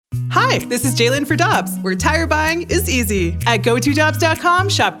Hi, this is Jalen for Dobbs, where tire buying is easy. At GoToDobbs.com,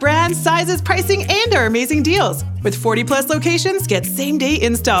 shop brands, sizes, pricing, and our amazing deals. With 40-plus locations, get same-day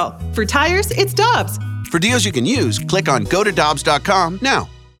install. For tires, it's Dobbs. For deals you can use, click on GoToDobbs.com now.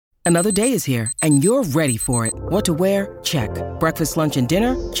 Another day is here, and you're ready for it. What to wear? Check. Breakfast, lunch, and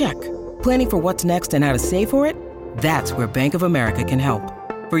dinner? Check. Planning for what's next and how to save for it? That's where Bank of America can help.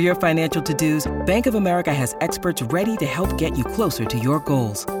 For your financial to-dos, Bank of America has experts ready to help get you closer to your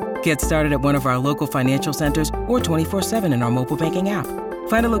goals. Get started at one of our local financial centers or 24/7 in our mobile banking app.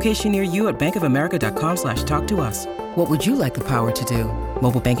 Find a location near you at bankofamerica.com/talktous. What would you like the power to do?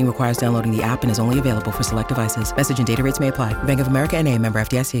 Mobile banking requires downloading the app and is only available for select devices. Message and data rates may apply. Bank of America N.A., member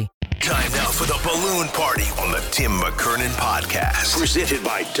FDIC. Time now for the balloon party on the Tim McKernan podcast. Presented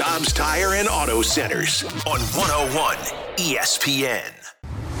by Dobbs Tire and Auto Centers on 101 ESPN.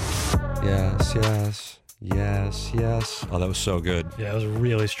 Yes. Oh, that was so good. Yeah, it was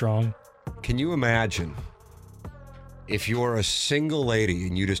really strong. Can you imagine if you're a single lady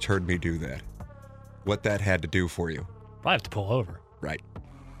and you just heard me do that? What that had to do for you? Probably have to pull over. Right.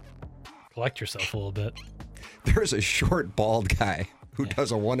 Collect yourself a little bit. There's a short, bald guy who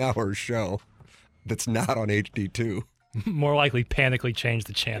does a 1-hour show that's not on HD2. More likely panically change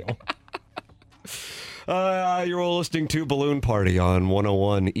the channel. You're all listening to Balloon Party on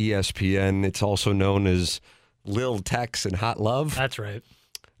 101 ESPN. It's also known as Lil Tex and Hot Love. That's right.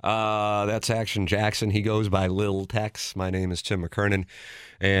 That's Action Jackson. He goes by Lil Tex. My name is Tim McKernan,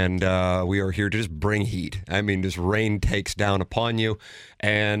 and we are here to just bring heat. I mean, just rain takes down upon you,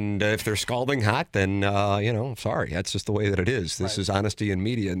 and if they're scalding hot, then, sorry. That's just the way that it is. This is honesty in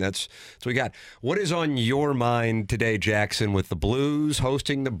media, and that's what we got. What is on your mind today, Jackson, with the Blues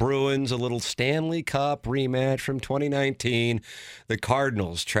hosting the Bruins, a little Stanley Cup rematch from 2019, the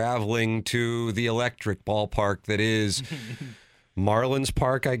Cardinals traveling to the electric ballpark that is... Marlins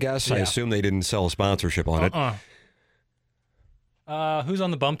Park, I guess. Yeah. I assume they didn't sell a sponsorship on it. Who's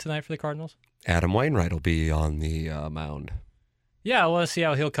on the bump tonight for the Cardinals? Adam Wainwright will be on the mound. Yeah, well, let's see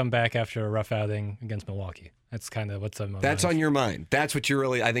how he'll come back after a rough outing against Milwaukee. That's kind of what's on my mind. That's on your mind. That's what you're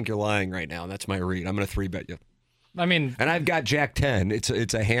really, I think you're lying right now. That's my read. I'm going to 3-bet you. I mean. And I've got Jack 10.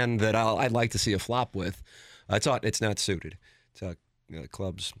 It's a hand that I'd like to see a flop with. It's not suited. It's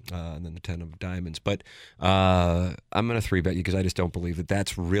clubs and then the 10 of diamonds, but I'm going to 3-bet you because I just don't believe that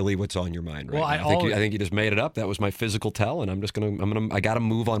that's really what's on your mind right now. I think you just made it up. That was my physical tell, and I got to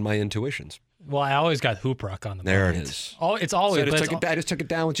move on my intuitions. Well, I always got Hoop Rock on the mind. There it is. It's always. So I just took it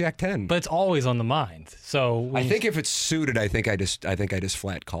down with Jack 10, but it's always on the mind. So I think if it's suited, I think I just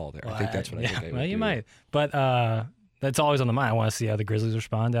flat call there. Well, I think that's what I think. Well, you might, but that's always on the mind. I want to see how the Grizzlies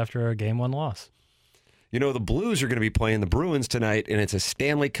respond after a Game 1 loss. You know, the Blues are going to be playing the Bruins tonight, and it's a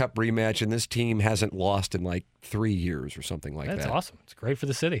Stanley Cup rematch, and this team hasn't lost in like 3 years or something like that. That's awesome. It's great for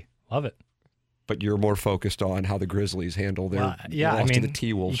the city. Love it. But you're more focused on how the Grizzlies handle their loss to the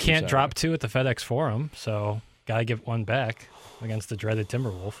T-Wolves. You can't drop 2 at the FedEx Forum, so got to get 1 back against the dreaded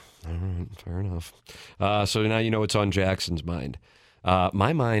Timberwolf. All right, fair enough. So now you know what's on Jackson's mind.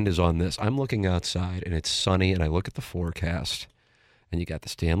 My mind is on this. I'm looking outside, and it's sunny, and I look at the forecast, and you got the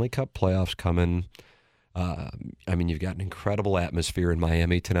Stanley Cup playoffs coming. You've got an incredible atmosphere in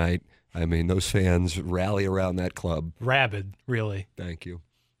Miami tonight. I mean, those fans rally around that club. Rabid, really. Thank you.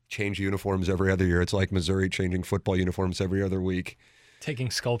 Change uniforms every other year. It's like Missouri changing football uniforms every other week. Taking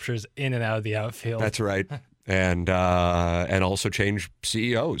sculptures in and out of the outfield. That's right. And also change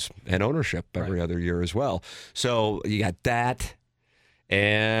CEOs and ownership every other year as well. So you got that.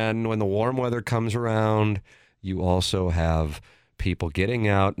 And when the warm weather comes around, you also have people getting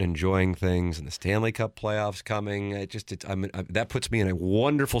out and enjoying things, and the Stanley Cup playoffs coming. That puts me in a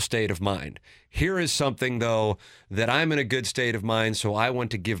wonderful state of mind. Here is something, though, that I'm in a good state of mind, so I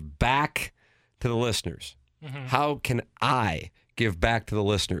want to give back to the listeners. Mm-hmm. How can I give back to the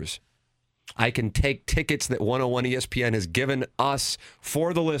listeners? I can take tickets that 101 ESPN has given us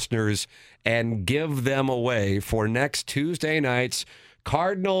for the listeners and give them away for next Tuesday night's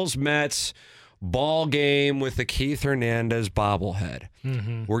Cardinals-Mets ball game with the Keith Hernandez bobblehead.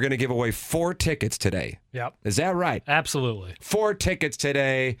 Mm-hmm. We're going to give away 4 tickets today. Yep. Is that right? Absolutely. 4 tickets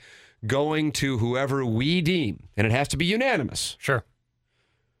today going to whoever we deem, and it has to be unanimous. Sure.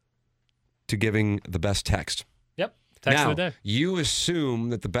 To giving the best text. Yep. Text now, of the day. You assume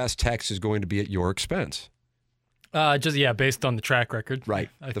that the best text is going to be at your expense. Based on the track record. Right.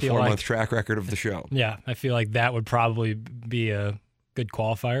 The 4-month track record of the show. Yeah. I feel like that would probably be a good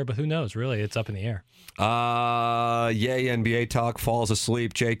qualifier, but who knows? Really, it's up in the air. Yay, NBA talk, falls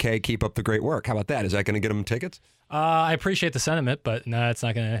asleep. JK, keep up the great work. How about that? Is that going to get them tickets? I appreciate the sentiment, but no, it's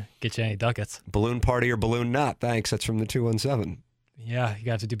not going to get you any ducats. Balloon party or balloon not? Thanks. That's from the 217. Yeah, you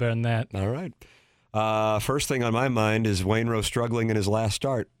got to do better than that. All right. First thing on my mind is Wainwright struggling in his last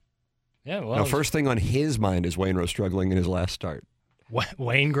start. Yeah, well. No, first thing on his mind is Wainwright struggling in his last start.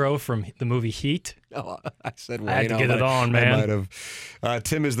 Wayne Grove from the movie Heat. Oh, I said Wayne. I had to get it on, man. I might have.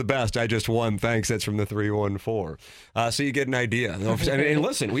 Tim is the best. I just won. Thanks. That's from the 314. So you get an idea. I mean, and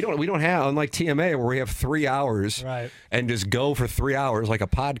listen, we don't have, unlike TMA where we have 3 hours and just go for 3 hours like a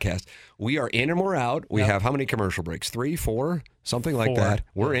podcast. We are in and we're out. We have how many commercial breaks? 3, 4, something like that.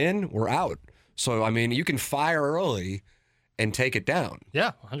 We're in, we're out. So I mean, you can fire early and take it down.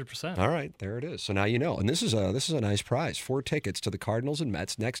 Yeah, 100%. All right, there it is. So now you know. And this is a nice prize. 4 tickets to the Cardinals and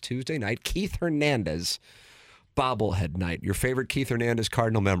Mets next Tuesday night. Keith Hernandez bobblehead night. Your favorite Keith Hernandez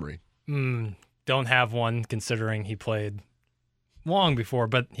Cardinal memory? Don't have one considering he played long before,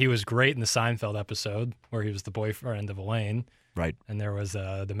 but he was great in the Seinfeld episode where he was the boyfriend of Elaine. Right. And there was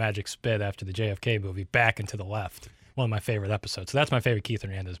the magic spit after the JFK movie, back and to the left. One of my favorite episodes. So that's my favorite Keith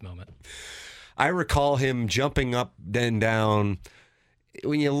Hernandez moment. I recall him jumping up and down.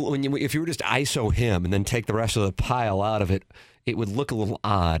 If you were just ISO him and then take the rest of the pile out of it, it would look a little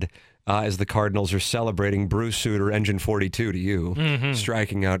odd as the Cardinals are celebrating Bruce Sutter, Engine 42 to you,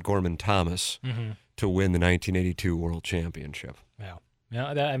 striking out Gorman Thomas to win the 1982 World Championship. Yeah.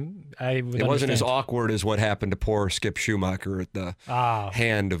 Yeah, I would it wasn't as understand. awkward as what happened to poor Skip Schumacher at the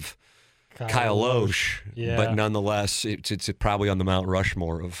hand of Kyle Loesch, but nonetheless, it's probably on the Mount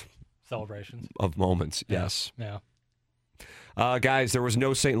Rushmore of celebrations of moments. Yes. Yeah. Guys, there was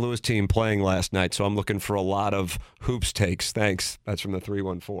no St. Louis team playing last night, so I'm looking for a lot of hoops takes. Thanks. That's from the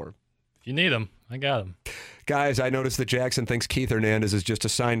 314. If you need them, I got them. Guys, I noticed that Jackson thinks Keith Hernandez is just a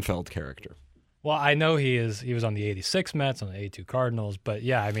Seinfeld character. Well, I know he is. He was on the 86 Mets, on the 82 Cardinals, but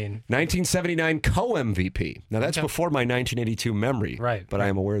yeah, I mean... 1979 co-MVP. Now, that's before my 1982 memory. Right. But I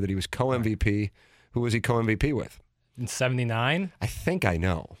am aware that he was co-MVP. Who was he co-MVP with? In 79? I think I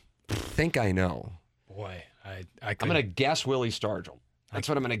know. Boy, I'm going to guess Willie Stargell. That's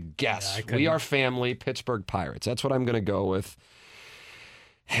what I'm going to guess. We are family, Pittsburgh Pirates. That's what I'm going to go with.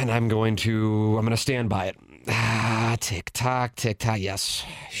 And I'm going to stand by it. Tick tock. Yes,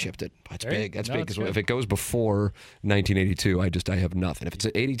 shipped it. That's big. That's big. Because if it goes before 1982, I have nothing. If it's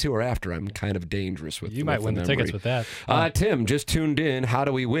 82 or after, I'm kind of dangerous with. You might win the tickets with that. Tim just tuned in. How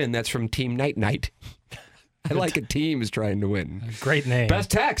do we win? That's from Team Night Night. I like a team is trying to win. Great name. Best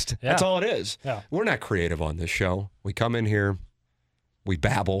text. Yeah. That's all it is. Yeah. We're not creative on this show. We come in here, we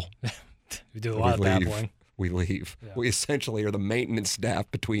babble. We do a lot of babbling. We leave. Yeah. We essentially are the maintenance staff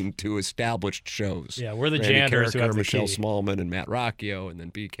between 2 established shows. Yeah, we're the Randy janitors Carricker, who have the Michelle key. Smallman and Matt Rocchio, and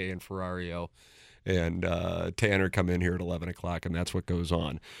then BK and Ferrario. And Tanner come in here at 11 o'clock, and that's what goes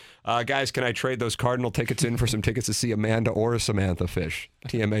on. Guys, can I trade those Cardinal tickets in for some tickets to see Amanda or Samantha Fish?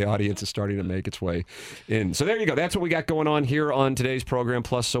 TMA audience is starting to make its way in. So there you go. That's what we got going on here on today's program,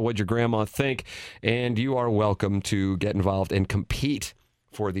 plus So What'd Your Grandma Think? And you are welcome to get involved and compete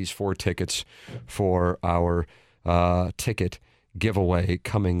for these 4 tickets for our ticket giveaway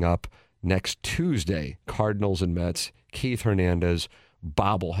coming up next Tuesday. Cardinals and Mets, Keith Hernandez,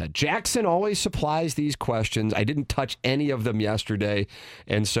 bobblehead. Jackson always supplies these questions. I didn't touch any of them yesterday,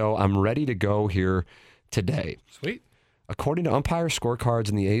 and so I'm ready to go here today. Sweet. According to umpire scorecards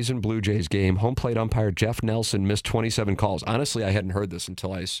in the A's and Blue Jays game, home plate umpire Jeff Nelson missed 27 calls. Honestly, I hadn't heard this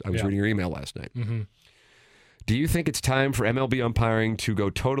until I was reading your email last night. Mm-hmm. Do you think it's time for MLB umpiring to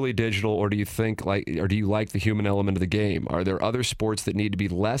go totally digital, or do you like the human element of the game? Are there other sports that need to be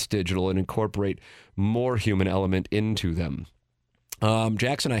less digital and incorporate more human element into them?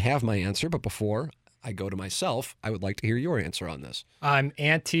 Jackson, I have my answer, but before I go to myself, I would like to hear your answer on this. I'm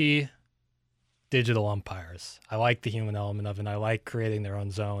anti-digital umpires. I like the human element of it, and I like creating their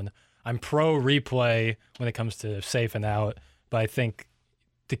own zone. I'm pro-replay when it comes to safe and out, but I think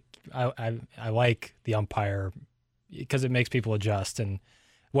I like the umpire because it makes people adjust. And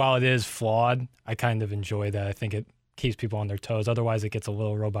while it is flawed, I kind of enjoy that. I think it keeps people on their toes. Otherwise, it gets a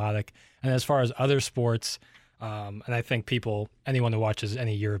little robotic. And as far as other sports, and I think anyone who watches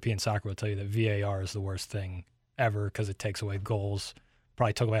any European soccer will tell you that VAR is the worst thing ever because it takes away goals.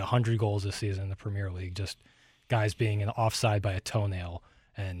 Probably took away 100 goals this season in the Premier League, just guys being offside by a toenail,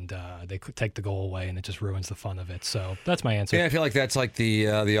 and they could take the goal away, and it just ruins the fun of it. So that's my answer. Yeah, I feel like that's like the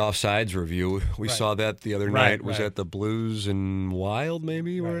offsides review. We saw that the other night. Was that the Blues and Wild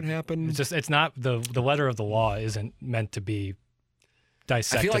maybe where it happened? It's not the letter of the law isn't meant to be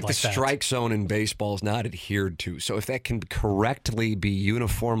dissected. I feel like the that. strike zone in baseball is not adhered to. So if that can correctly be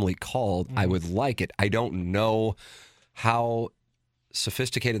uniformly called, I would like it. I don't know how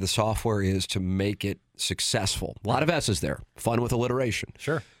sophisticated the software is to make it successful. A lot of S's there. Fun with alliteration.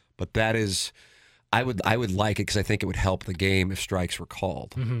 Sure. But that is, I would like it because I think it would help the game if strikes were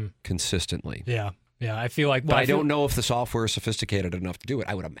called consistently. Yeah. I feel like... But I don't know if the software is sophisticated enough to do it.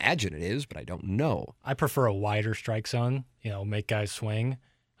 I would imagine it is, but I don't know. I prefer a wider strike zone, make guys swing.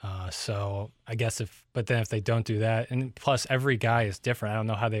 So I guess but then if they don't do that, and plus every guy is different. I don't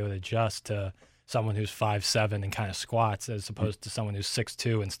know how they would adjust to someone who's 5'7" and kind of squats as opposed to someone who's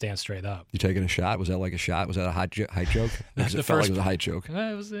 6'2" and stands straight up. You taking a shot? Was that like a shot? Was that a height joke? Because it felt like it was a height joke.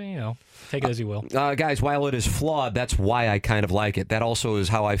 It was, take it as you will. Guys, while it is flawed, that's why I kind of like it. That also is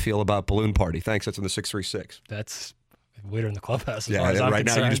how I feel about Balloon Party. Thanks. That's in the 636. That's weirder in the clubhouse. As yeah, far as I'm right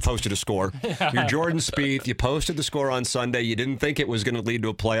concerned. now you just posted a score. You're Jordan Spieth. You posted the score on Sunday. You didn't think it was going to lead to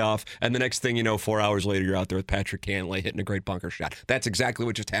a playoff, and the next thing you know, 4 hours later, you're out there with Patrick Cantlay hitting a great bunker shot. That's exactly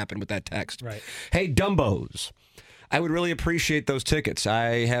what just happened with that text. Right. Hey, Dumbos. I would really appreciate those tickets.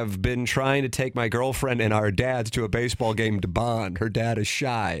 I have been trying to take my girlfriend and our dads to a baseball game to bond. Her dad is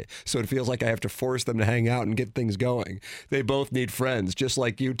shy, so it feels like I have to force them to hang out and get things going. They both need friends, just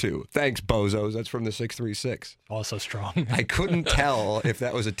like you two. Thanks, bozos. That's from the 636. Also strong. I couldn't tell if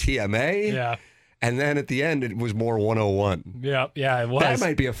that was a TMA. Yeah. And then at the end, it was more 101. Yeah, it was. That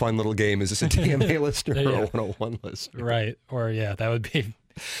might be a fun little game. Is this a TMA listener or a 101 listener? Right. Or, that would be...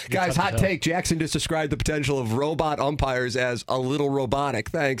 Guys, hot take. Jackson just described the potential of robot umpires as a little robotic.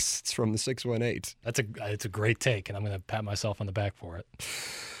 Thanks. It's from the 618. It's a great take, and I'm going to pat myself on the back for it.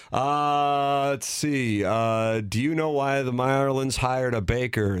 Let's see. Do you know why the Marlins hired a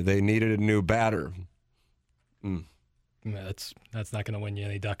baker? They needed a new batter. That's not going to win you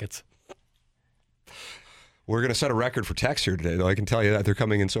any ducats. We're going to set a record for text here today, though. I can tell you that they're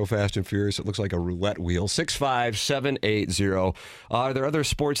coming in so fast and furious, it looks like a roulette wheel. 65780. Are there other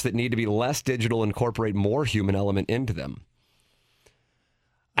sports that need to be less digital, incorporate more human element into them?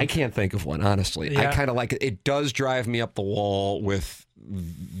 I can't think of one, honestly. Yeah. I kind of like it. It does drive me up the wall with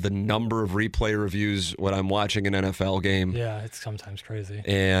the number of replay reviews when I'm watching an NFL game. Yeah, it's sometimes crazy.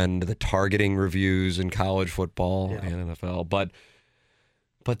 And the targeting reviews in college football and NFL.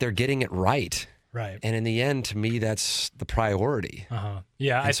 But they're getting it right. Right. And in the end, to me, that's the priority.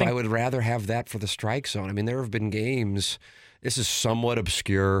 Yeah, I would rather have that for the strike zone. I mean, there have been games, this is somewhat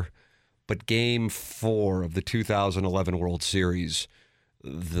obscure, but Game 4 of the 2011 World Series,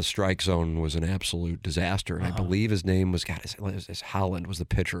 the strike zone was an absolute disaster. And I believe his name was, Holland was the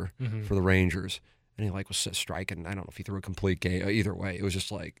pitcher for the Rangers. And he was striking. I don't know if he threw a complete game. Either way, it was just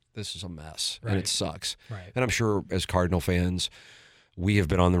like, this is a mess. Right. And it sucks. Right. And I'm sure as Cardinal fans, we have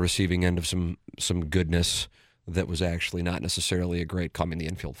been on the receiving end of some goodness that was actually not necessarily a great the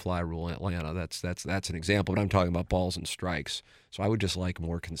infield fly rule in Atlanta. That's an example, but I'm talking about balls and strikes. So I would just like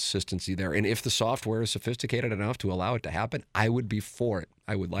more consistency there. And if the software is sophisticated enough to allow it to happen, I would be for it.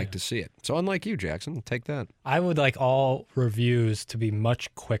 I would like to see it. So unlike you, Jackson, take that. I would like all reviews to be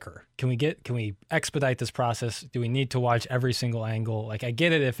much quicker. Can we expedite this process? Do we need to watch every single angle? Like, I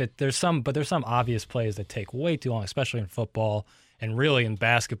get it there's some obvious plays that take way too long, especially in football. And really in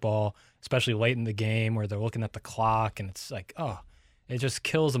basketball, especially late in the game where they're looking at the clock and it's like, it just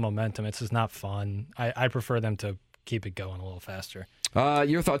kills the momentum. It's just not fun. I prefer them to keep it going a little faster.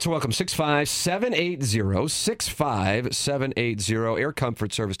 Your thoughts are welcome. 65780, 65780, Air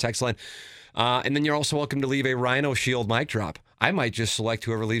Comfort Service text line. And then you're also welcome to leave a Rhino Shield mic drop. I might just select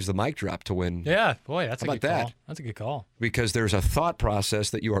whoever leaves the mic drop to win. Yeah, boy, that's a good call. That? That's a good call. Because there's a thought process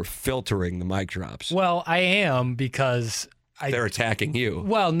that you are filtering the mic drops. Well, I am because... They're attacking you.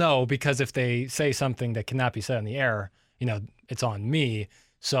 Well, no, because if they say something that cannot be said on the air, it's on me.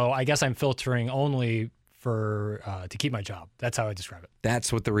 So I guess I'm filtering only for to keep my job. That's how I describe it.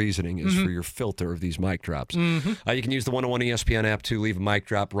 That's what the reasoning is for your filter of these mic drops. You can use the 101 ESPN app to leave a mic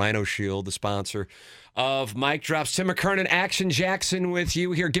drop. Rhino Shield, the sponsor of mic drops. Tim McKernan, Action Jackson with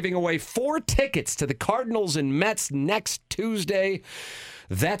you here, giving away 4 tickets to the Cardinals and Mets next Tuesday.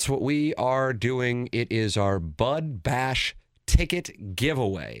 That's what we are doing. It is our Bud Bash ticket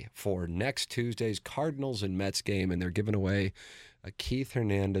giveaway for next Tuesday's Cardinals and Mets game, and they're giving away a Keith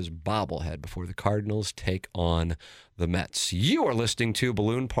Hernandez bobblehead before the Cardinals take on the Mets. You are listening to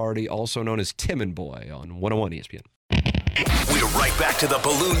Balloon Party, also known as Tim and Boy, on 101 ESPN. We're right back to the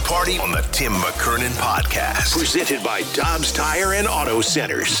Balloon Party on the Tim McKernan Podcast, presented by Dobbs Tire and Auto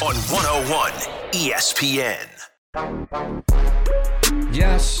Centers on 101 ESPN.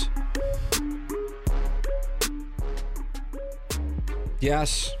 Yes.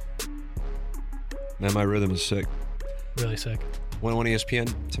 Yes. Man, my rhythm is sick. Really sick. 101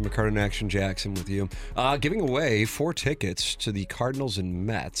 ESPN, Tim McKernan, Action Jackson with you. Giving away 4 tickets to the Cardinals and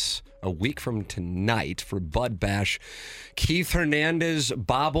Mets a week from tonight for Bud Bash. Keith Hernandez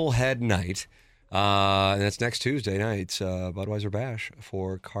bobblehead night. And that's next Tuesday night, Budweiser Bash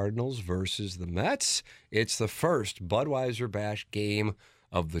for Cardinals versus the Mets. It's the first Budweiser Bash game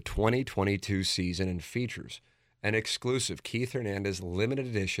of the 2022 season and features an exclusive Keith Hernandez limited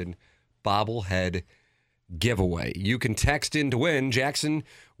edition bobblehead giveaway. You can text in to win. Jackson,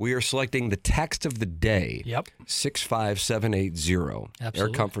 we are selecting the text of the day. Yep. 65780. Absolutely.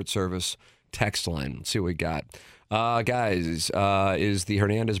 Air Comfort Service text line. Let's see what we got. Guys, is the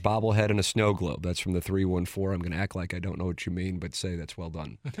Hernandez bobblehead in a snow globe? That's from the 314. I'm going to act like I don't know what you mean, but say that's well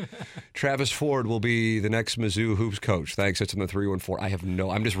done. Travis Ford will be the next Mizzou Hoops coach. Thanks. That's in the 314. I have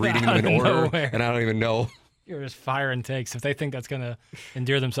I'm just reading them in order, and I don't even know. You're just firing takes. If they think that's going to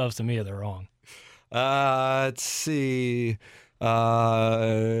endear themselves to me, they're wrong. Let's see.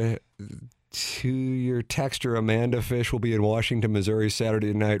 To your texter, Amanda Fish will be in Washington, Missouri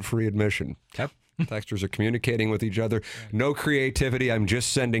Saturday night, free admission. Yep. Texters are communicating with each other. No creativity. I'm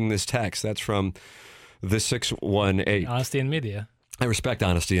just sending this text. That's from the 618. Honesty in media. I respect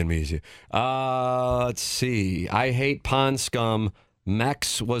honesty in media. Let's see. I hate pond scum.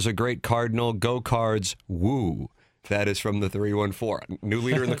 Mex was a great Cardinal. Go Cards. Woo. That is from the 314. New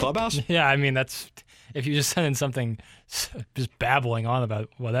leader in the clubhouse? Yeah, I mean, that's if you just send in something just babbling on about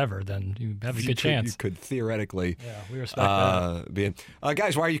whatever, then you have a good chance. You could theoretically. Yeah, we respect that.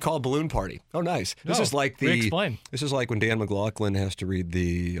 Guys, why are you called Balloon Party? Oh, nice. This is like re-explain. This is like when Dan McLaughlin has to read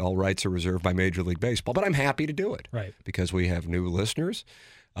the all rights are reserved by Major League Baseball, but I'm happy to do it. Right. Because we have new listeners.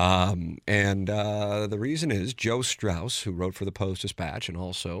 The reason is Joe Strauss, who wrote for the Post-Dispatch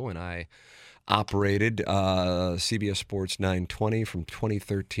and I operated CBS Sports 920 from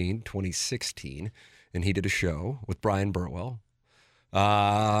 2013, 2016, and he did a show with Brian Burwell.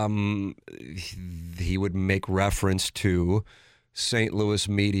 He would make reference to St. Louis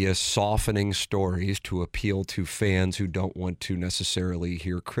media softening stories to appeal to fans who don't want to necessarily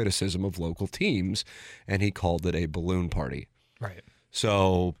hear criticism of local teams, and he called it a balloon party. Right.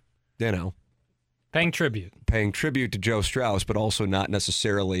 So, paying tribute to Joe Strauss, but also not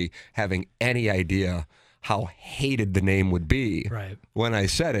necessarily having any idea how hated the name would be when I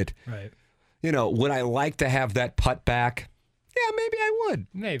said it. Right. Would I like to have that putt back? Yeah, maybe I would.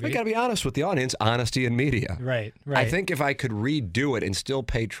 Maybe. I got to be honest with the audience. Honesty in media. Right. I think if I could redo it and still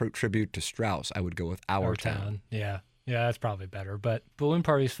pay tribute to Strauss, I would go with Our Town. Yeah, that's probably better. But balloon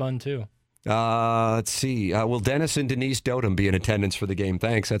party's fun too. Let's see. Will Dennis and Denise Dotem be in attendance for the game?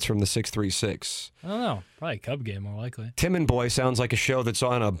 Thanks. That's from the 636. I don't know. Probably a Cub game, more likely. Tim and Boy sounds like a show that's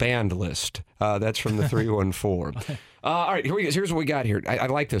on a band list. That's from the 314. All right, here's what we got here. I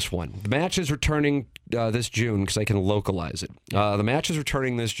like this one. The match is returning this June because I can localize it. The match is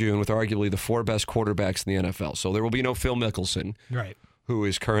returning this June with arguably the four best quarterbacks in the NFL. So there will be no Phil Mickelson, who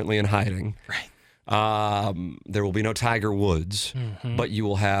is currently in hiding. Right. There will be no Tiger Woods, but you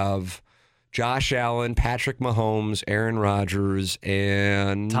will have Josh Allen, Patrick Mahomes, Aaron Rodgers,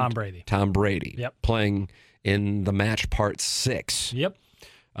 and Tom Brady. Yep. Playing in the match part 6. Yep.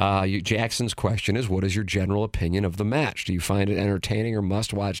 Jackson's question is, what is your general opinion of the match? Do you find it entertaining or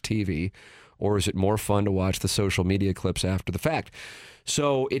must-watch TV, or is it more fun to watch the social media clips after the fact?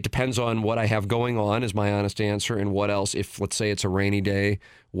 So it depends on what I have going on is my honest answer, and what else, if let's say it's a rainy day,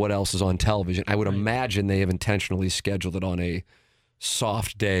 what else is on television. I would imagine they have intentionally scheduled it on a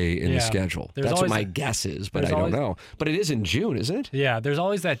soft day in the schedule. That's what my guess is, but I don't know. But it is in June, isn't it? Yeah, there's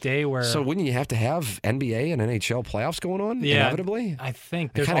always that day where... So wouldn't you have to have NBA and NHL playoffs going on, inevitably? I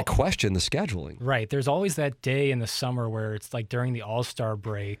think... I kind of question the scheduling. Right. There's always that day in the summer where it's like during the All-Star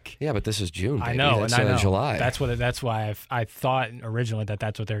break. Yeah, but this is June, baby. I know, that's, and I know. July. That's why I thought originally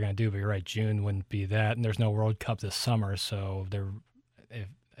that's what they're going to do, but you're right, June wouldn't be that, and there's no World Cup this summer, so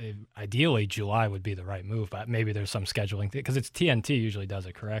ideally, July would be the right move, but maybe there's some scheduling thing because it's TNT usually does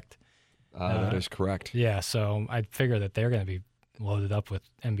it, correct? That is correct. Yeah, so I figure that they're going to be loaded up with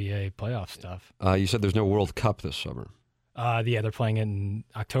NBA playoff stuff. You said there's no World Cup this summer. Yeah, they're playing in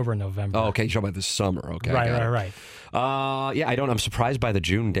October and November. Oh, okay. You're talking about this summer. Okay. Right. Yeah, I'm surprised by the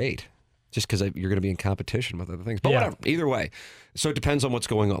June date. Just because you're going to be in competition with other things. But whatever. Either way. So it depends on what's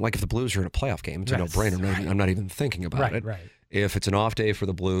going on. Like if the Blues are in a playoff game, it's a no-brainer. Right. I'm not even thinking about it. Right. If it's an off day for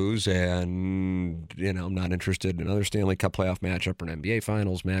the Blues and, I'm not interested in another Stanley Cup playoff matchup or an NBA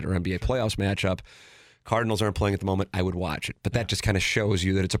Finals match or NBA playoffs matchup, Cardinals aren't playing at the moment, I would watch it. But that just kind of shows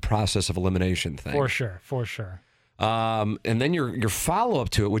you that it's a process of elimination thing. For sure. And then your follow-up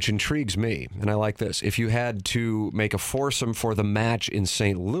to it, which intrigues me, and I like this. If you had to make a foursome for the match in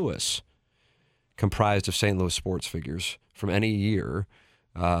St. Louis, comprised of St. Louis sports figures from any year,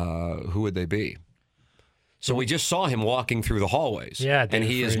 who would they be? So we just saw him walking through the hallways. Yeah, and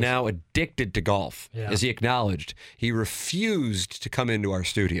he is Freeze. now addicted to golf. Yeah. As he acknowledged, he refused to come into our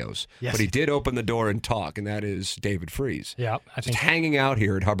studios. Yes. But he did open the door and talk, and that is David Freeze. Yeah, Just hanging out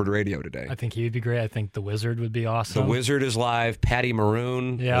here at Hubbard Radio today. I think he would be great. I think the Wizard would be awesome. The Wizard is live. Patty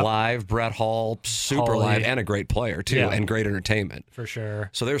Maroon live. Brett Hall, super Holly. live, and a great player, too, and great entertainment. For sure.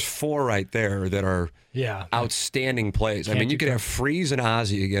 So there's 4 right there that are outstanding plays. I mean, you could have Freeze and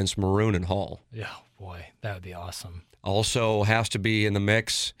Ozzy against Maroon and Hall. Yeah, boy, that would be awesome. Also has to be in the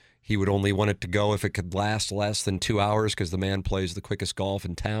mix. He would only want it to go if it could last less than 2 hours because the man plays the quickest golf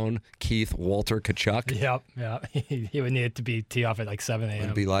in town, Keith Walter Kachuk. Yep. He would need it to be tee off at like 7 a.m.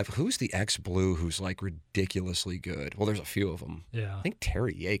 Would be live. Who's the ex-Blue who's like ridiculously good? Well, there's a few of them. Yeah. I think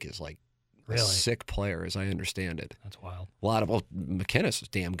Terry Yake is like a sick player, as I understand it. That's wild. A lot of McKernan is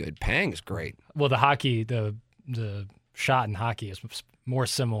damn good. Pang's great. Well, the hockey, the shot in hockey is more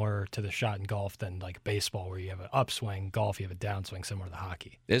similar to the shot in golf than like baseball, where you have an upswing. Golf, you have a downswing, similar to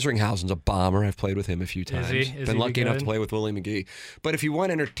hockey. Isringhausen's a bomber. I've played with him a few times. Been lucky enough to play with Willie McGee. But if you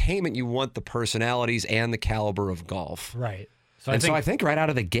want entertainment, you want the personalities and the caliber of golf. Right. So I think right out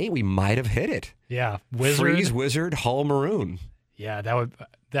of the gate, we might have hit it. Yeah. Wizard. Freeze, Wizard, Hull, Maroon. Yeah,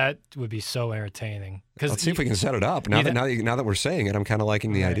 that would be so entertaining. Let's see if we can set it up. Now that we're saying it, I'm kind of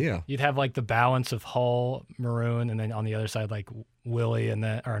liking the idea. You'd have like the balance of Hull, Maroon, and then on the other side like Willie, and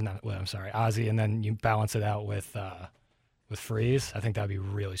then Ozzy, and then you balance it out with Freeze. I think that'd be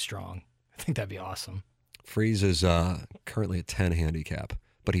really strong. I think that'd be awesome. Freeze is currently a 10 handicap,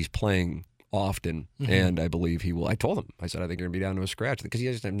 but he's playing often, and I believe he will. I told him, I said, I think you're going to be down to a scratch because he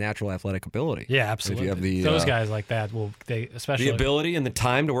has a natural athletic ability. Yeah, absolutely. If you have those guys like that, especially the ability and the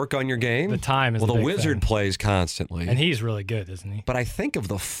time to work on your game. The time is the big Wizard thing. Plays constantly, and he's really good, isn't he? But I think of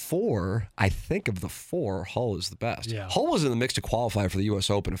the four, Hull is the best. Yeah. Hull was in the mix to qualify for the U.S.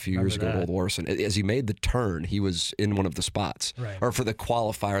 Open a few years ago. Old Orson, as he made the turn, he was in one of the spots, or for the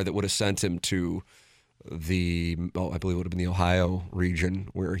qualifier that would have sent him to I believe it would have been the Ohio region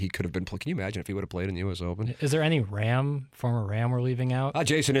where he could have been. Can you imagine if he would have played in the U.S. Open? Is there any former Ram we're leaving out?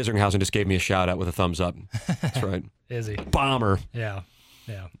 Jason Isringhausen just gave me a shout out with a thumbs up. That's right. Is he? Bomber. Yeah.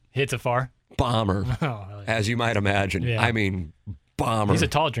 Hits it far? Bomber. As you might imagine. Yeah. I mean, bomber. He's a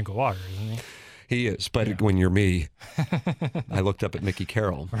tall drink of water, isn't he? He is, but when you're me, I looked up at Mickey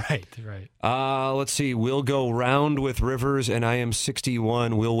Carroll. Right. Let's see. We'll go round with Rivers, and I am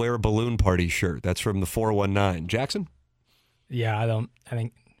 61. We'll wear a balloon party shirt. That's from the 419. Jackson? Yeah, I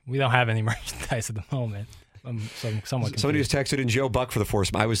think we don't have any merchandise at the moment. Somebody was texted in Joe Buck for the force.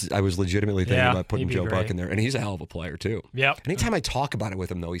 I was legitimately thinking about putting Joe Buck in there, and he's a hell of a player too. Yep. Anytime I talk about it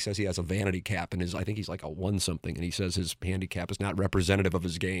with him, though, he says he has a vanity cap, and I think he's like a 1-something, and he says his handicap is not representative of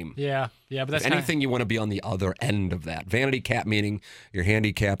his game. Yeah, but that's anything you want to be on the other end of that. Vanity cap meaning your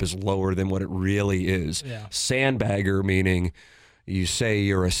handicap is lower than what it really is. Yeah. Sandbagger meaning you say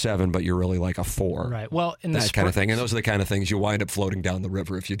you're a 7, but you're really like a 4. Right. Well, that kind of thing. And those are the kind of things you wind up floating down the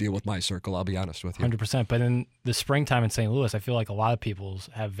river if you deal with my circle, I'll be honest with you. 100%. But in the springtime in St. Louis, I feel like a lot of people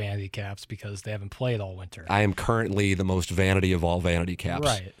have vanity caps because they haven't played all winter. I am currently the most vanity of all vanity caps.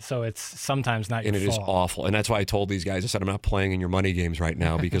 Right. So it's sometimes not your fault. And it is awful. And that's why I told these guys, I said, I'm not playing in your money games right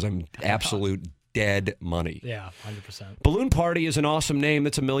now because I'm absolute dead money. Yeah, 100%. Balloon Party is an awesome name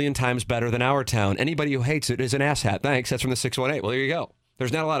that's a million times better than Our Town. Anybody who hates it is an asshat. Thanks. That's from the 618. Well, there you go.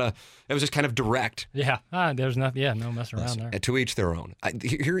 There's not a lot of, it was just kind of direct. Yeah. There's nothing, no messing around there. To each their own.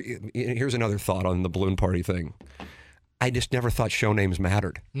 Here's another thought on the Balloon Party thing. I just never thought show names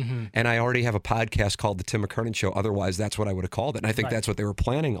mattered. Mm-hmm. And I already have a podcast called The Tim McKernan Show. Otherwise, that's what I would have called it. And I think that's what they were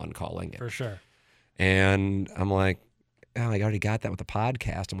planning on calling it. For sure. And I'm like, I already got that with the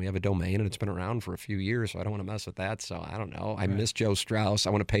podcast, and we have a domain, and it's been around for a few years, so I don't want to mess with that. So I don't know. I miss Joe Strauss. I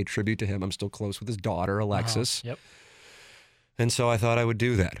want to pay tribute to him. I'm still close with his daughter, Alexis. Yep. And so I thought I would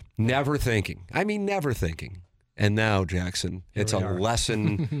do that. Never thinking. And now, Jackson, it's a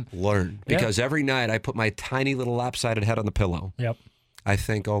lesson learned. Because every night I put my tiny little lopsided head on the pillow. Yep. I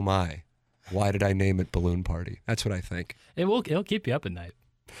think, oh my, why did I name it Balloon Party? That's what I think. It'll keep you up at night.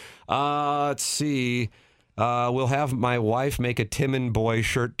 Let's see. We'll have my wife make a Tim and Boy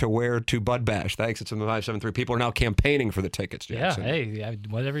shirt to wear to Bud Bash. Thanks. It's from the 573. People are now campaigning for the tickets, Jackson. Yeah,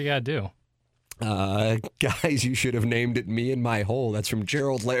 whatever you got to do. Guys, you should have named it Me and My Hole. That's from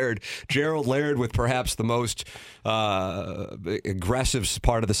Gerald Laird. Gerald Laird with perhaps the most aggressive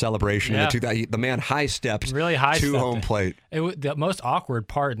part of the celebration. Yeah. The man high-stepped really to home plate. The most awkward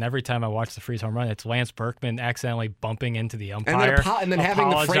part, and every time I watch the Freeze home run, it's Lance Berkman accidentally bumping into the umpire. And then having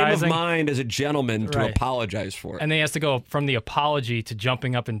the frame of mind as a gentleman to apologize for it. And then he has to go from the apology to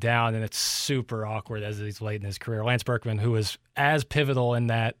jumping up and down, and it's super awkward as he's late in his career. Lance Berkman, who was as pivotal in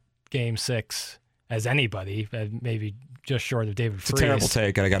that Game 6 as anybody, maybe just short of David Freese. It's a terrible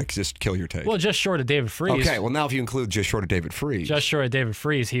take, and I got to just kill your take. Well, just short of David Freese. Okay, well, now if you include just short of David Freese. Just short of David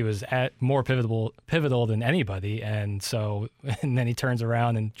Freese, he was more pivotal than anybody, and then he turns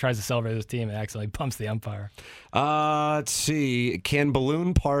around and tries to celebrate his team and accidentally bumps the umpire. Let's see. Can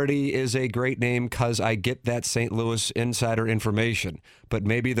Balloon Party is a great name because I get that St. Louis insider information, but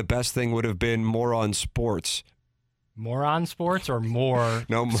maybe the best thing would have been more on sports. More on sports or more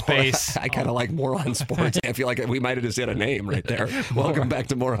space? I kind of like more on sports. I feel like we might have just hit a name right there. Welcome back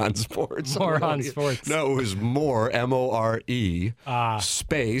to More on Sports. More on sports. No, it was more, M-O-R-E,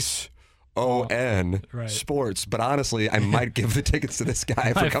 space, O-N, sports. But honestly, I might give the tickets to this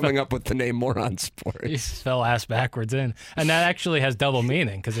guy for coming up with the name More on Sports. He fell ass backwards in. And that actually has double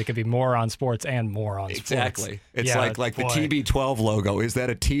meaning because it could be more on sports and more on sports. Exactly. It's like the TB12 logo. Is that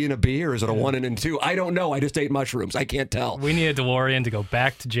a T and a B or is it a 1 and a 2? I don't know. I just ate mushrooms. I can't tell. We need a DeLorean to go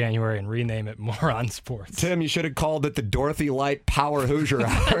back to January and rename it More on Sports. Tim, you should have called it the Dorothy Light Power Hoosier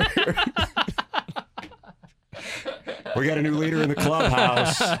Hour. We got a new leader in the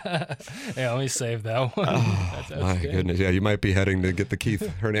clubhouse. Yeah, let me save that one. That's my goodness. Yeah, you might be heading to get the Keith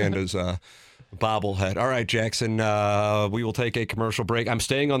Hernandez bobblehead. All right, Jackson, we will take a commercial break. I'm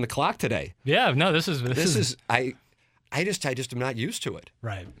staying on the clock today. Yeah, no, this is I just am not used to it.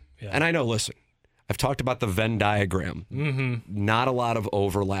 Right. Yeah. And I know, listen, I've talked about the Venn diagram. Mm-hmm. Not a lot of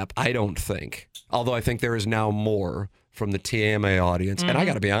overlap, I don't think. Although I think there is now more from the TMA audience. And I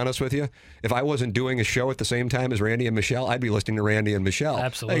got to be honest with you, if I wasn't doing a show at the same time as Randy and Michelle, I'd be listening to Randy and Michelle.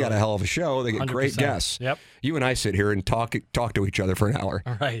 Absolutely. They got a hell of a show. They get 100%. Great guests. Yep. You and I sit here and talk to each other for an hour.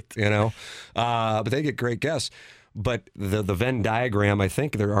 Right. You know? But they get great guests. But the Venn diagram, I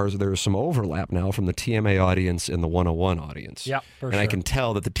think there's some overlap now from the TMA audience and the 101 audience. Yeah, and I can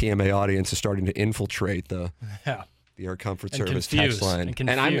tell that the TMA audience is starting to infiltrate the Air Comfort Service text line.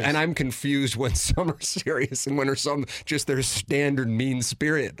 And I'm confused when some are serious and when are some just their standard mean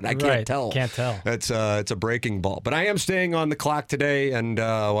spirit. And I can't tell. Can't tell. It's a breaking ball. But I am staying on the clock today, and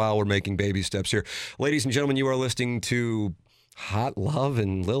we're making baby steps here. Ladies and gentlemen, you are listening to Hot Love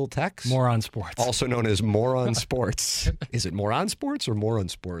and Lil Tex. More on Sports. Also known as More on Sports. Is it More on Sports or More on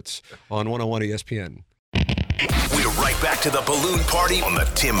Sports on 101 ESPN? We're right back to the Balloon Party on the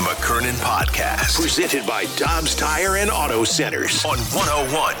Tim McKernan Podcast. Presented by Dobbs Tire and Auto Centers on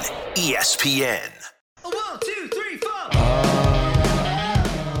 101 ESPN. 1, 2, 3, 4.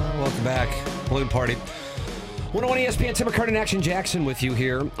 Welcome back. Balloon Party. 101 ESPN, Tim McKernan, Action Jackson with you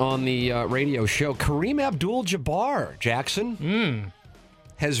here on the radio show. Kareem Abdul-Jabbar, Jackson,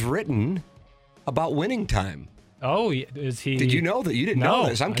 has written about winning time. Oh, is he? Did you know that? You didn't know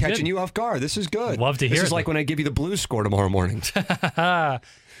this. I'm catching you off guard. This is good. Love to hear This is like when I give you the blues score tomorrow morning. He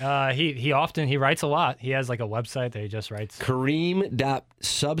writes a lot. He has like a website that he just writes.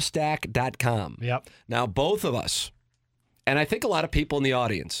 Kareem.substack.com. Yep. Now, both of us, and I think a lot of people in the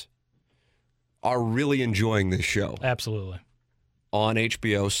audience, are really enjoying this show. Absolutely. On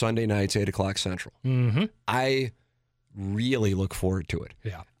HBO, Sunday nights, 8 o'clock Central. Mm-hmm. I really look forward to it.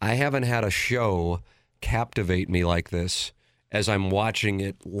 Yeah. I haven't had a show captivate me like this as I'm watching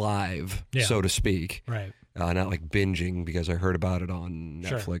it live, so to speak. Right. Not like binging because I heard about it on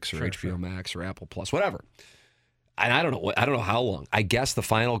Netflix or HBO Max or Apple Plus, whatever. And I don't know how long. I guess the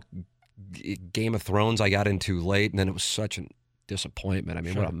final Game of Thrones I got into late, and then it was such a disappointment. I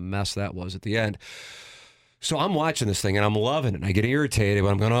mean, what a mess that was at the end. So I'm watching this thing and I'm loving it. And I get irritated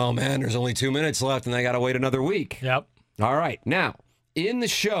when I'm going, oh man, there's only 2 minutes left and I got to wait another week. Yep. All right. Now, in the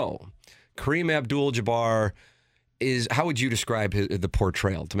show, Kareem Abdul-Jabbar is, how would you describe the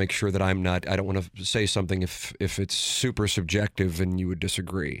portrayal to make sure that I don't want to say something if it's super subjective and you would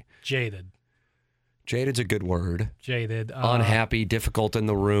disagree? Jaded. Jaded's a good word. Jaded. Unhappy, difficult in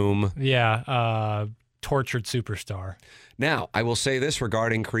the room. Yeah. Tortured superstar. Now, I will say this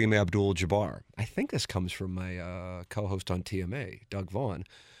regarding Kareem Abdul-Jabbar. I think this comes from my co-host on TMA, Doug Vaughn.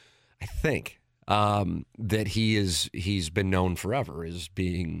 I think that he's been known forever as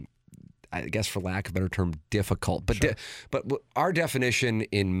being, I guess for lack of a better term, difficult. But but our definition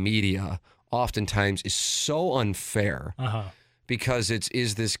in media oftentimes is so unfair. Because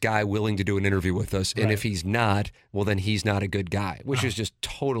is this guy willing to do an interview with us? And if he's not, well, then he's not a good guy, which is just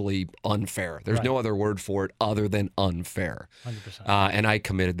totally unfair. There's no other word for it other than unfair. 100%. And I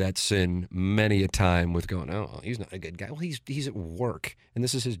committed that sin many a time with going, oh, he's not a good guy. Well, he's at work, and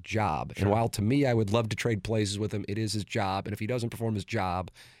this is his job. And while to me I would love to trade places with him, it is his job. And if he doesn't perform his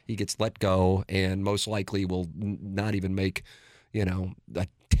job, he gets let go and most likely will not even make, a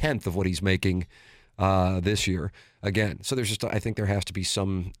tenth of what he's making this year again. So there's just, I think there has to be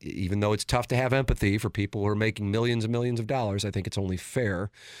some, even though it's tough to have empathy for people who are making millions and millions of dollars, I think it's only fair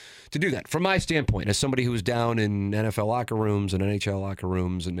to do that. From my standpoint, as somebody who's down in NFL locker rooms and NHL locker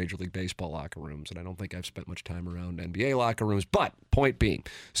rooms and Major League Baseball locker rooms, and I don't think I've spent much time around NBA locker rooms, but point being,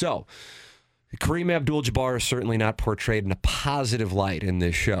 so Kareem Abdul-Jabbar is certainly not portrayed in a positive light in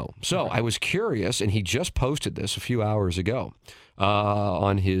this show. So I was curious, and he just posted this a few hours ago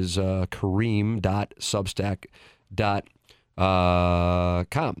on his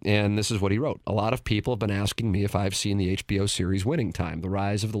Kareem.substack.com. And this is what he wrote. A lot of people have been asking me if I've seen the HBO series Winning Time, The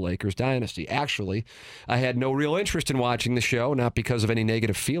Rise of the Lakers Dynasty. Actually, I had no real interest in watching the show, not because of any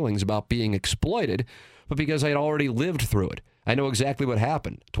negative feelings about being exploited, but because I had already lived through it. I know exactly what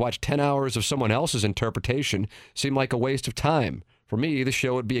happened. To watch 10 hours of someone else's interpretation seemed like a waste of time. For me, the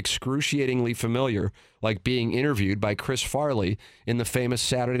show would be excruciatingly familiar, like being interviewed by Chris Farley in the famous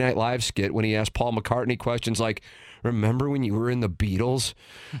Saturday Night Live skit when he asked Paul McCartney questions like, "Remember when you were in the Beatles?"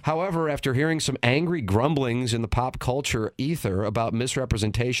 However, after hearing some angry grumblings in the pop culture ether about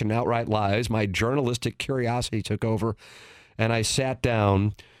misrepresentation and outright lies, my journalistic curiosity took over, and I sat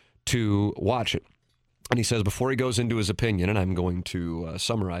down to watch it. And he says, before he goes into his opinion, and I'm going to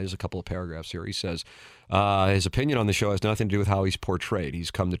summarize a couple of paragraphs here, he says, his opinion on the show has nothing to do with how he's portrayed.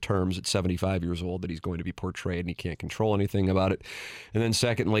 He's come to terms at 75 years old that he's going to be portrayed and he can't control anything about it. And then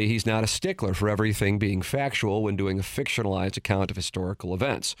secondly, he's not a stickler for everything being factual when doing a fictionalized account of historical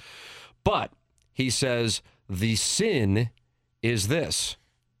events. But he says, the sin is this.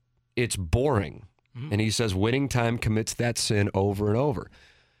 It's boring. And he says, Winning Time commits that sin over and over.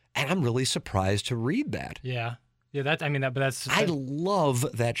 And I'm really surprised to read that. Yeah. Yeah, I love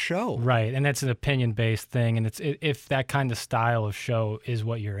that show. Right, and that's an opinion-based thing, and if that kind of style of show is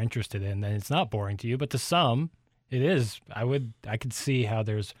what you're interested in, then it's not boring to you, but to some, it is. I could see how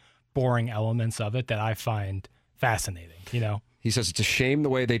there's boring elements of it that I find fascinating, you know? He says it's a shame the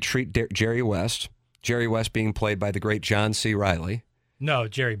way they treat Jerry West being played by the great John C. Reilly. No,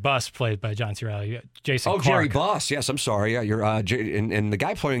 Jerry Buss, played by John C. Reilly. Jason Clarke. Jerry Buss. Yes, I'm sorry. Yeah, you're and the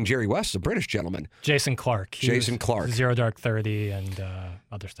guy playing Jerry West is a British gentleman. Jason Clarke. Jason Clarke. Zero Dark 30 and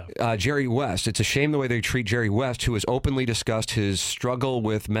other stuff. Jerry West. It's a shame the way they treat Jerry West, who has openly discussed his struggle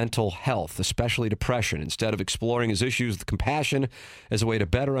with mental health, especially depression. Instead of exploring his issues with compassion as a way to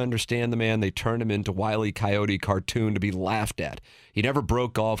better understand the man, they turned him into Wile E. Coyote cartoon to be laughed at. He never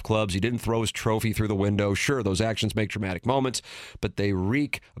broke golf clubs. He didn't throw his trophy through the window. Sure, those actions make dramatic moments, but they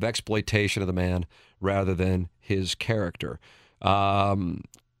reek of exploitation of the man rather than his character.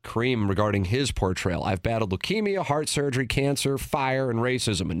 Kareem, regarding his portrayal, I've battled leukemia, heart surgery, cancer, fire, and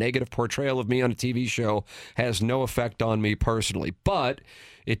racism. A negative portrayal of me on a TV show has no effect on me personally, but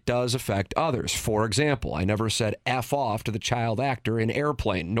it does affect others. For example, I never said F off to the child actor in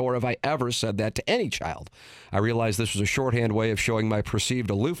Airplane, nor have I ever said that to any child. I realized this was a shorthand way of showing my perceived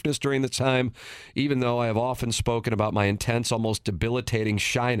aloofness during the time, even though I have often spoken about my intense, almost debilitating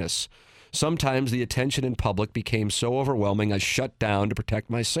shyness. Sometimes the attention in public became so overwhelming I shut down to protect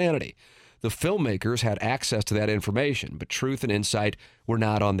my sanity. The filmmakers had access to that information, but truth and insight were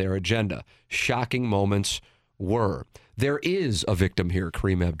not on their agenda. Shocking moments were. There is a victim here,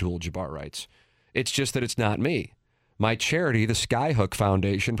 Kareem Abdul-Jabbar writes. It's just that it's not me. My charity, the Skyhook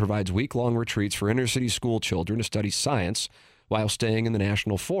Foundation, provides week-long retreats for inner-city school children to study science while staying in the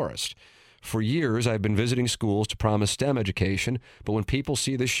National Forest. For years, I've been visiting schools to promise STEM education, but when people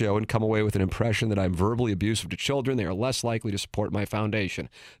see this show and come away with an impression that I'm verbally abusive to children, they are less likely to support my foundation.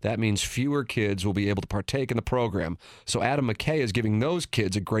 That means fewer kids will be able to partake in the program. So Adam McKay is giving those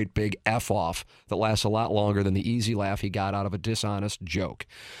kids a great big F-off that lasts a lot longer than the easy laugh he got out of a dishonest joke.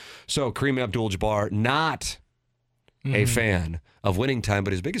 So Kareem Abdul-Jabbar, not a fan of Winning Time,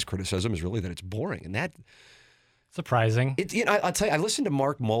 but his biggest criticism is really that it's boring. And that... surprising. I'll tell you, I listened to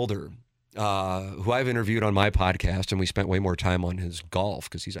Mark Mulder, who I've interviewed on my podcast, and we spent way more time on his golf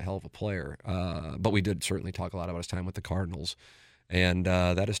because he's a hell of a player. But we did certainly talk a lot about his time with the Cardinals. And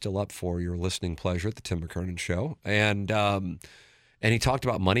that is still up for your listening pleasure at the Tim McKernan Show. And he talked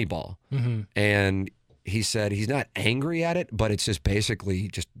about Moneyball. Mm-hmm. And he said he's not angry at it, but it's just basically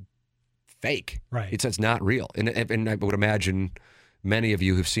just fake. Right. It's not real. And I would imagine many of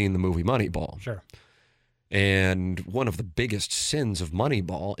you have seen the movie Moneyball. Sure. And one of the biggest sins of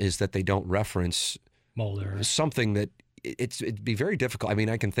Moneyball is that they don't reference Mulder. Something that it'd be very difficult. I mean,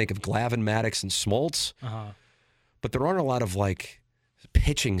 I can think of Glavin, Maddox, and Smoltz, but there aren't a lot of like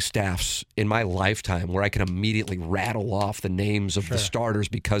pitching staffs in my lifetime where I can immediately rattle off the names of the starters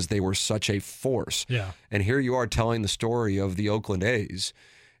because they were such a force. Yeah. And here you are telling the story of the Oakland A's,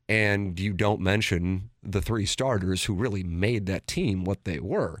 and you don't mention the three starters who really made that team what they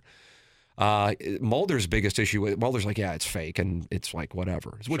were. Mulder's biggest issue, Mulder's like, yeah, it's fake, and it's like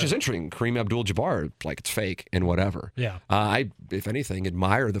whatever, which is interesting. Kareem Abdul-Jabbar, like, it's fake and whatever. Yeah. I, if anything,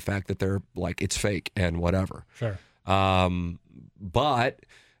 admire the fact that they're like, it's fake and whatever. Sure. But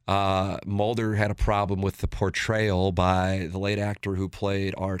Mulder had a problem with the portrayal by the late actor who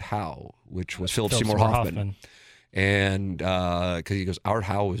played Art Howe, which was Philip Seymour Hoffman. And because he goes, Art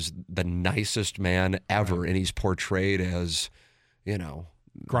Howe was the nicest man ever, and he's portrayed as, you know,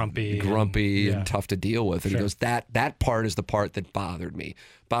 grumpy and tough to deal with. And he goes, that part is the part that bothered me.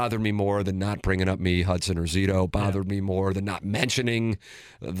 Bothered me more than not bringing up me, Hudson, or Zito. Bothered me more than not mentioning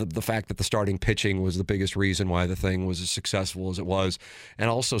the fact that the starting pitching was the biggest reason why the thing was as successful as it was. And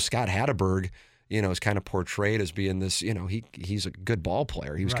also Scott Hatteberg, you know, is kind of portrayed as being this, you know, he's a good ball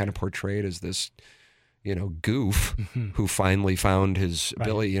player. He was kind of portrayed as this, you know, goof who finally found his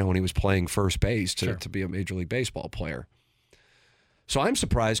ability, you know, when he was playing first base to be a Major League Baseball player. So I'm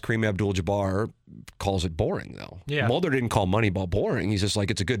surprised Kareem Abdul-Jabbar calls it boring, though. Yeah. Mulder didn't call Moneyball boring. He's just like,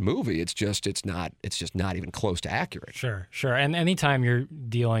 it's a good movie. It's just not even close to accurate. Sure. And anytime you're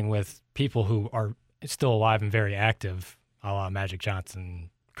dealing with people who are still alive and very active, a la Magic Johnson,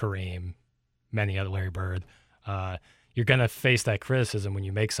 Kareem, many other, Larry Bird, you're going to face that criticism when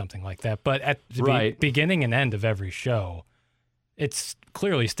you make something like that. But at the beginning and end of every show, it's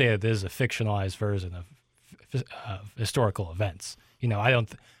clearly stated this is a fictionalized version of historical events. You know,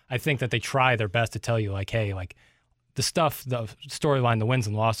 I think that they try their best to tell you, like, hey, like, the storyline, the wins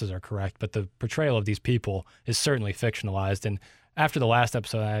and losses are correct, but the portrayal of these people is certainly fictionalized. And after the last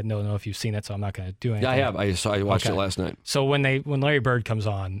episode, I don't know if you've seen it, so I'm not going to do anything. Yeah, I have. I watched it last night. So when Larry Bird comes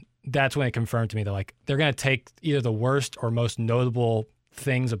on, that's when it confirmed to me that, like, they're going to take either the worst or most notable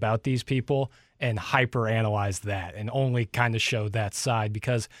things about these people and hyper analyze that and only kind of show that side,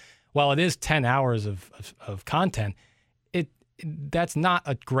 because while it is 10 hours of content, that's not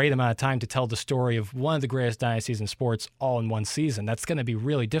a great amount of time to tell the story of one of the greatest dynasties in sports all in one season. That's going to be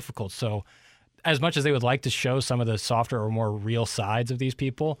really difficult. So as much as they would like to show some of the softer or more real sides of these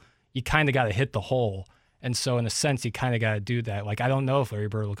people, you kind of got to hit the hole. And so in a sense, you kind of got to do that. Like, I don't know if Larry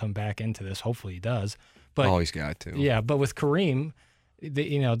Bird will come back into this. Hopefully he does. But he's got to. Yeah, but with Kareem,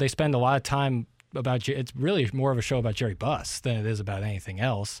 they spend a lot of time it's really more of a show about Jerry Buss than it is about anything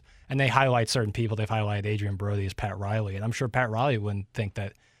else. And they highlight certain people. They've highlighted Adrian Brody as Pat Riley. And I'm sure Pat Riley wouldn't think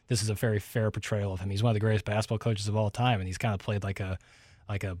that this is a very fair portrayal of him. He's one of the greatest basketball coaches of all time, and he's kind of played like a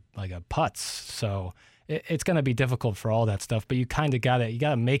putz. So it's going to be difficult for all that stuff. But you kind of got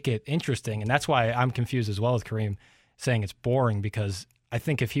to make it interesting. And that's why I'm confused as well with Kareem saying it's boring, because I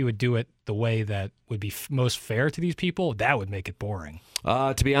think if he would do it the way that would be most fair to these people, that would make it boring.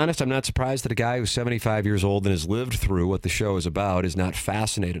 To be honest, I'm not surprised that a guy who's 75 years old and has lived through what the show is about is not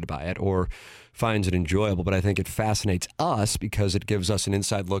fascinated by it or finds it enjoyable. But I think it fascinates us because it gives us an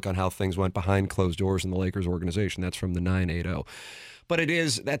inside look on how things went behind closed doors in the Lakers organization. That's from the 980. But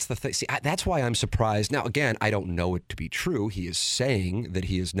that's the thing. See, that's why I'm surprised. Now, again, I don't know it to be true. He is saying that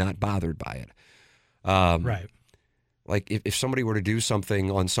he is not bothered by it. Right. Like, if somebody were to do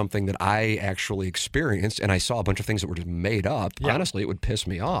something on something that I actually experienced and I saw a bunch of things that were just made up, honestly, it would piss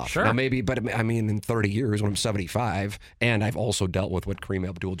me off. Sure. Now, maybe, but I mean, in 30 years when I'm 75 and I've also dealt with what Kareem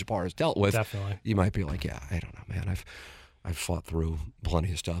Abdul-Jabbar has dealt with, definitely, you might be like, yeah, I don't know, man. I've fought through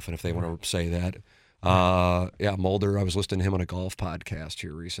plenty of stuff. And if they want to say that, Mulder, I was listening to him on a golf podcast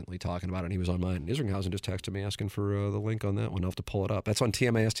here recently talking about it, and he was on mine. Isringhausen just texted me asking for the link on that one. I'll have to pull it up. That's on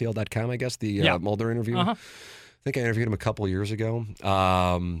tmastl.com, I guess, the Mulder interview. Uh-huh. I think I interviewed him a couple of years ago.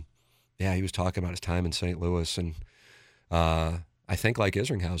 He was talking about his time in St. Louis, and I think, like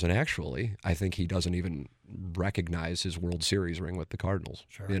Isringhausen, actually, I think he doesn't even recognize his World Series ring with the Cardinals.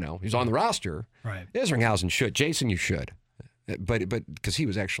 Sure. You know, he's on the roster. Right. Isringhausen should. Jason, you should. But because he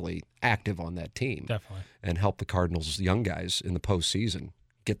was actually active on that team. Definitely. And helped the Cardinals' young guys in the postseason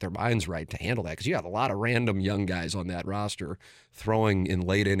get their minds right to handle that, because you have a lot of random young guys on that roster throwing in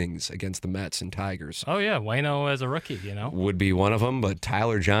late innings against the Mets and Tigers. Oh, yeah. Wayno as a rookie, you know. Would be one of them, but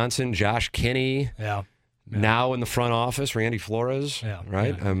Tyler Johnson, Josh Kinney. Yeah. Now in the front office, Randy Flores. Yeah.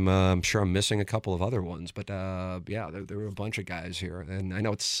 Right? Yeah. I'm sure I'm missing a couple of other ones, but there were a bunch of guys here. And I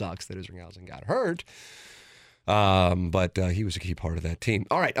know it sucks that Isringhausen got hurt. But he was a key part of that team.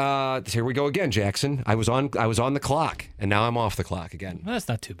 All right, here we go again, Jackson. I was on the clock, and now I'm off the clock again. Well, that's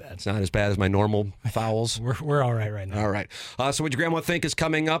not too bad. It's not as bad as my normal fouls. We're all right now. All right. So what your grandma think is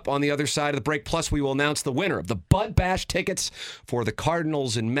coming up on the other side of the break. Plus, we will announce the winner of the Bud Bash tickets for the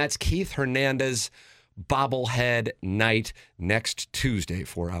Cardinals and Mets, Keith Hernandez bobblehead night next Tuesday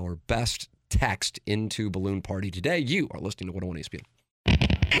for our best text into Balloon Party today. You are listening to 101 ESPN.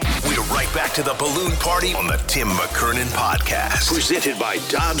 We're right back to the balloon party on the Tim McKernan Podcast. Presented by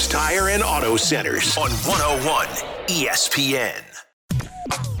Dobbs Tire and Auto Centers on 101 ESPN.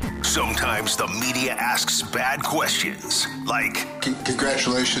 Sometimes the media asks bad questions, like...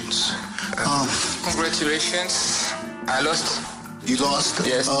 Congratulations. Congratulations. I lost. You lost?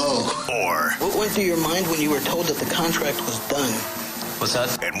 Yes. Oh. Or... What went through your mind when you were told that the contract was done? What's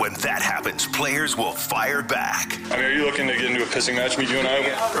that? And when that happens, players will fire back. I mean, are you looking to get into a pissing match with you and I?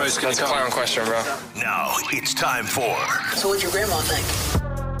 Bro, that's a clown question, bro. Now it's time for... So what'd your grandma think?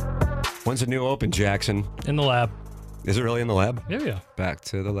 When's the new open, Jackson? In the lab. Is it really in the lab? Yeah. Back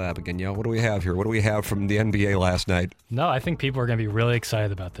to the lab again. Yo, what do we have here? What do we have from the NBA last night? No, I think people are going to be really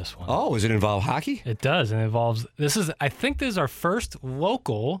excited about this one. Oh, does it involve hockey? It does, and it involves... I think this is our first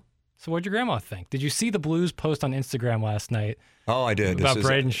local... So what'd your grandma think? Did you see the Blues post on Instagram last night? Oh, I did. About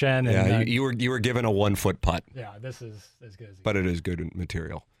Braden Shen. And, yeah, you were given a 1-foot putt. Yeah, this is as good as it But it is good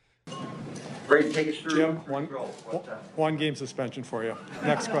material. Braden, take us through. Jim, one game suspension for you.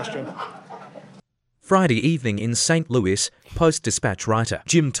 Next question. Friday evening in St. Louis, Post-Dispatch writer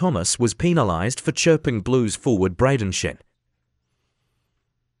Jim Thomas was penalised for chirping Blues forward Braden Shen.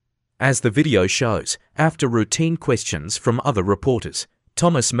 As the video shows, after routine questions from other reporters,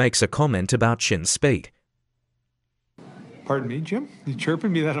 Thomas makes a comment about Shen's speed. Pardon me, Jim? You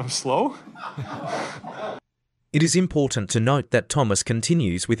chirping me that I'm slow? It is important to note that Thomas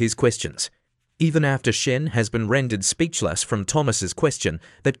continues with his questions, even after Shen has been rendered speechless from Thomas's question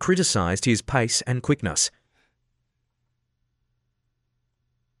that criticised his pace and quickness.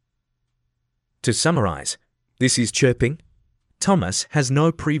 To summarise, this is chirping. Thomas has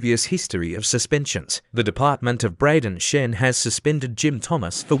no previous history of suspensions. The department of Braden Shen has suspended Jim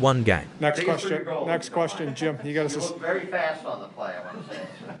Thomas for 1 game. Next question, Jim. You got very fast on the play, I want to say.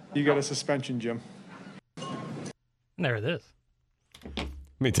 You got a suspension, Jim. There it is. Let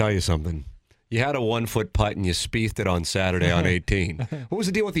me tell you something. You had a 1-foot putt and you spiethed it on Saturday on 18. What was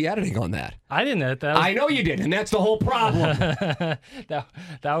the deal with the editing on that? I didn't edit that. I know you did, and that's the whole problem. that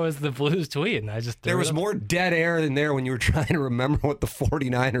was the Blues tweet, and I just... There was more dead air in there when you were trying to remember what the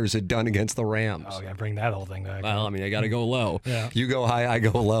 49ers had done against the Rams. Oh, I gotta bring that whole thing back. Well, I mean, I got to go low. Yeah. You go high, I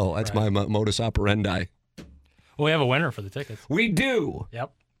go low. That's my modus operandi. Well, we have a winner for the tickets. We do.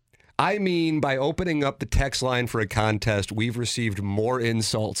 Yep. I mean, by opening up the text line for a contest, we've received more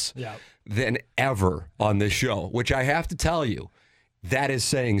insults than ever on this show, which I have to tell you, that is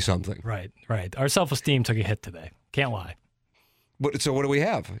saying something. Right. Our self-esteem took a hit today. Can't lie. So what do we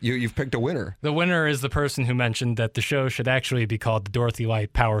have? You've picked a winner. The winner is the person who mentioned that the show should actually be called the Dorothy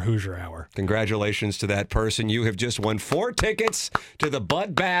Light Power Hoosier Hour. Congratulations to that person. You have just won 4 tickets to the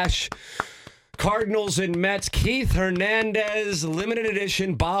Bud Bash. Cardinals and Mets, Keith Hernandez, limited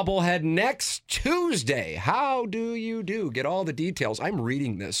edition bobblehead next Tuesday. How do you do? Get all the details. I'm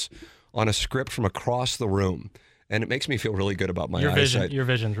reading this on a script from across the room, and it makes me feel really good about my eyesight. Your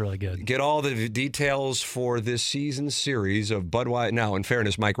vision's really good. Get all the details for this season series of Budweiser. Now, in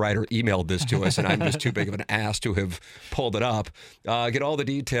fairness, Mike Ryder emailed this to us, and I'm just too big of an ass to have pulled it up. Get all the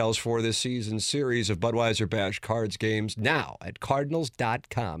details for this season series of Budweiser Bash cards games now at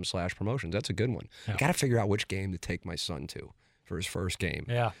cardinals.com/promotions. That's a good one. Yeah. I got to figure out which game to take my son to for his first game.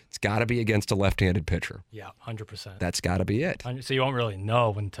 Yeah. It's got to be against a left-handed pitcher. Yeah, 100%. That's got to be it. So you won't really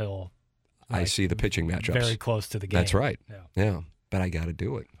know until... I see the pitching matchups. Very close to the game. That's right. Yeah. But I got to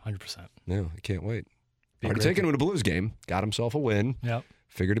do it. 100%. No, I can't wait. Be Already taken him to a Blues game. Got himself a win. Yep.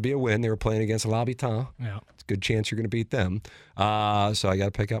 Figured to be a win. They were playing against L'Habitant. Yeah. It's a good chance you're going to beat them. So I got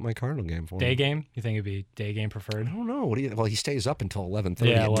to pick out my Cardinal game for him. Day game? You think it'd be day game preferred? I don't know. Well, he stays up until 11:30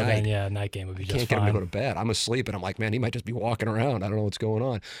 yeah, at well, night. Then, night game would be just fine. Can't get him to go to bed. I'm asleep, and I'm like, man, he might just be walking around. I don't know what's going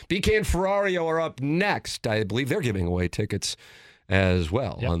on. BK and Ferrario are up next. I believe they're giving away tickets as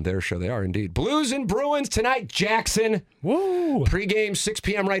well on their show. They are indeed. Blues and Bruins tonight, Jackson. Woo! Pre-game, 6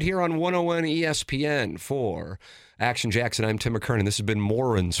 p.m. right here on 101 ESPN for Action Jackson. I'm Tim McKernan. This has been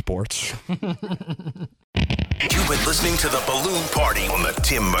More in Sports. You've been listening to the Balloon Party on the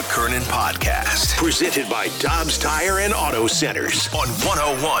Tim McKernan Podcast. Presented by Dobbs Tire and Auto Centers on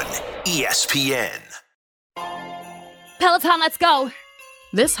 101 ESPN. Peloton, let's go.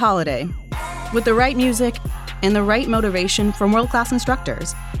 This holiday, with the right music and the right motivation from world-class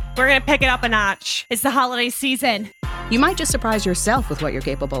instructors, we're going to pick it up a notch. It's the holiday season. You might just surprise yourself with what you're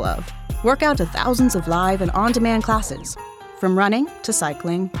capable of. Work out to thousands of live and on-demand classes, from running to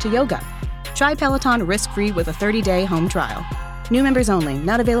cycling to yoga. Try Peloton risk-free with a 30-day home trial. New members only,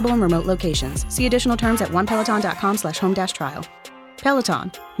 not available in remote locations. See additional terms at onepeloton.com/home-trial.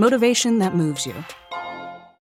 Peloton, motivation that moves you.